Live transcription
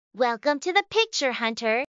Welcome to the Picture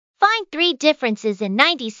Hunter. Find three differences in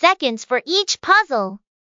 90 seconds for each puzzle.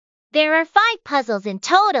 There are 5 puzzles in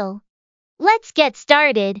total. Let's get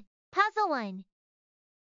started. Puzzle 1.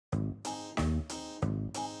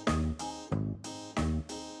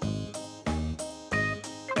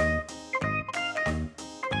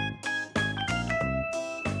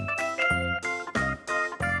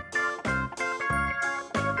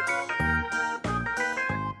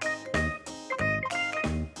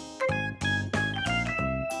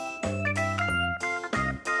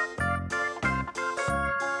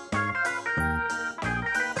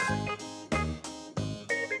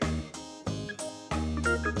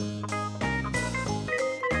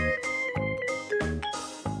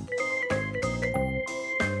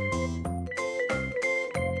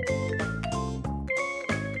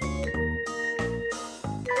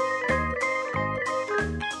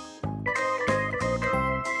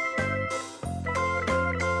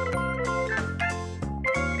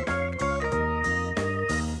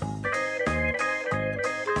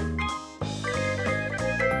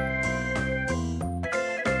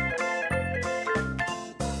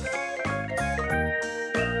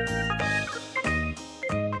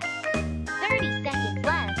 Seconds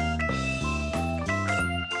left.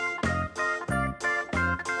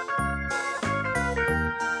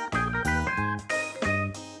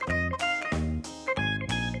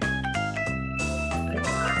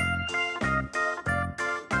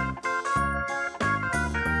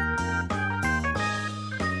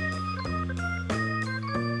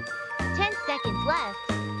 Ten seconds left.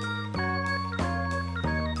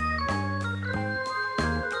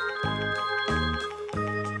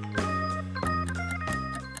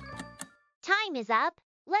 Time is up.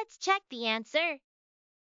 Let's check the answer.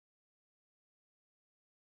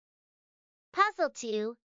 Puzzle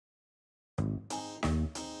 2.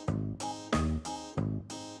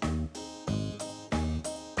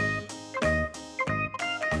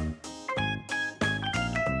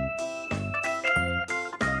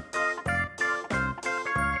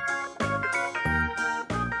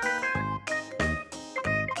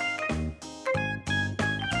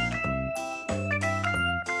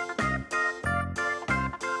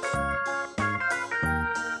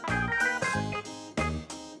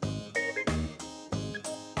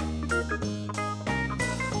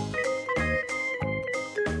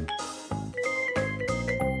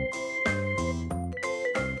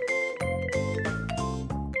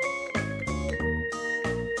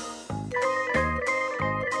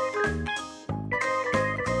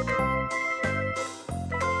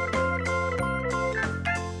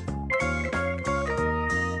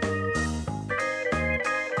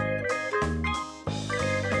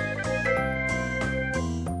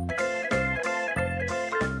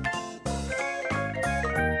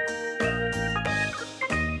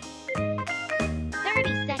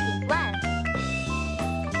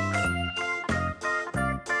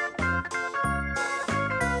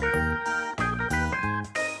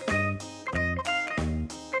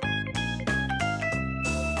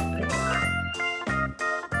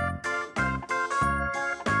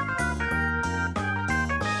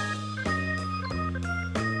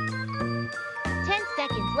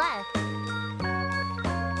 Seconds left.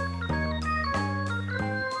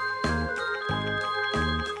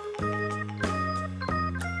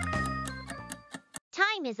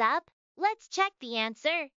 Time is up. Let's check the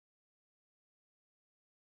answer.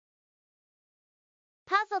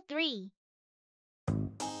 Puzzle 3.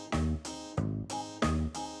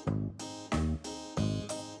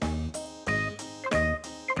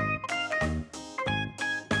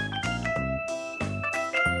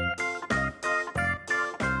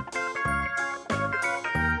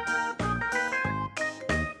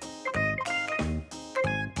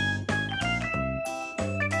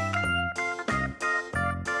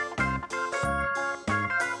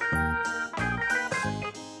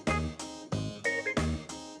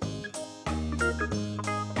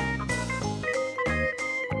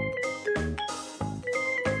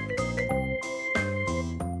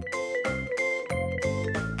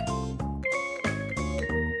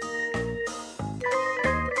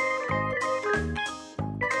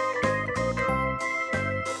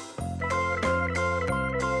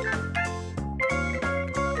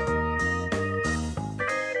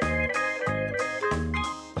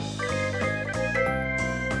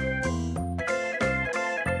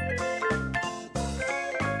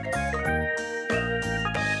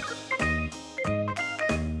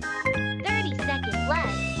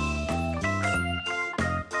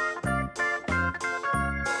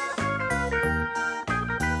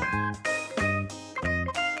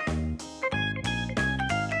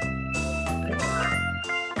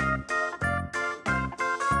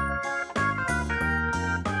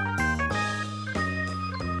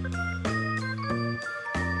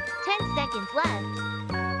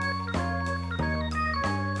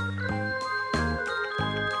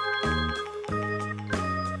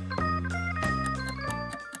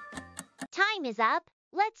 Time is up.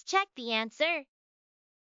 Let's check the answer.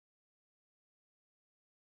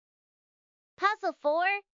 Puzzle 4.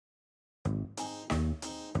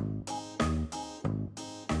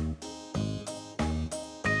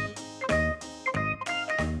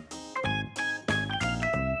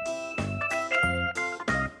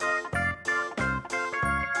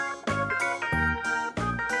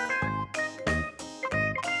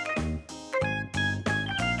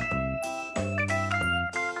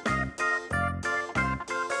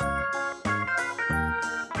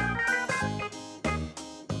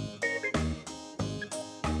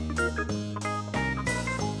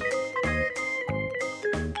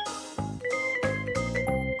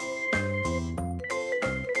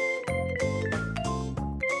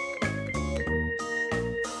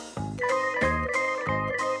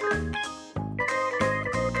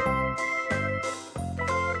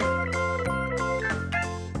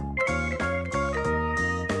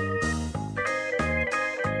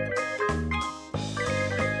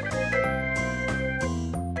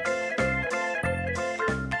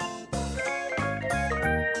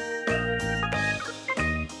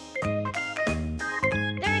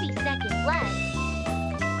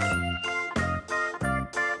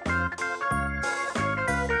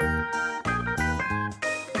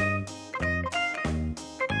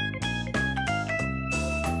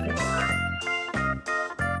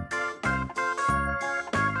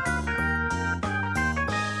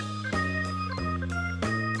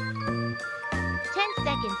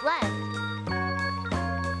 Seconds left.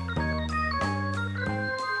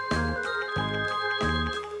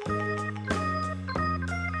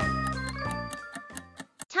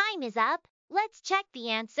 Time is up. Let's check the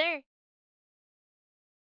answer.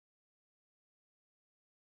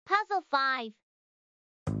 Puzzle 5.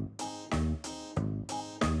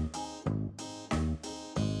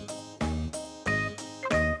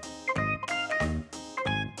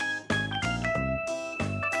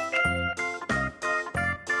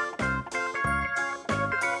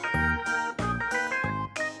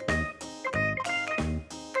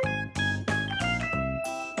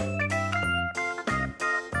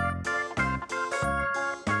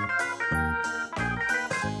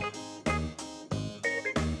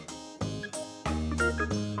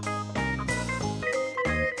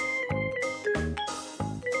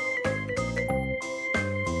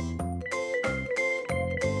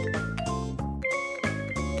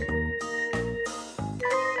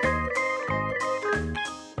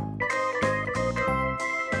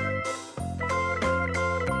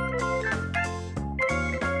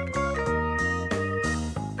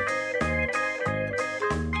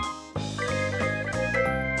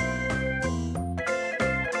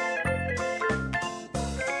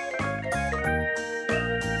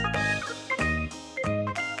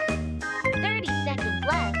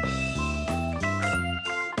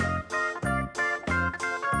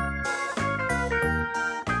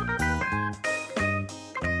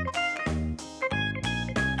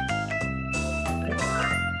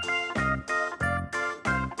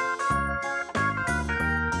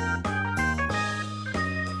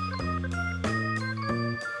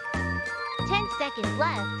 Seconds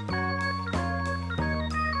left.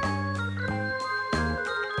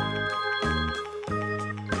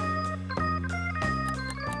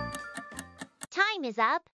 Time is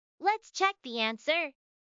up. Let's check the answer.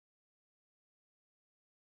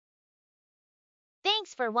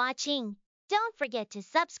 Thanks for watching. Don't forget to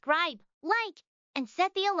subscribe, like, and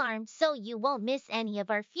set the alarm so you won't miss any of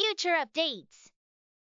our future updates.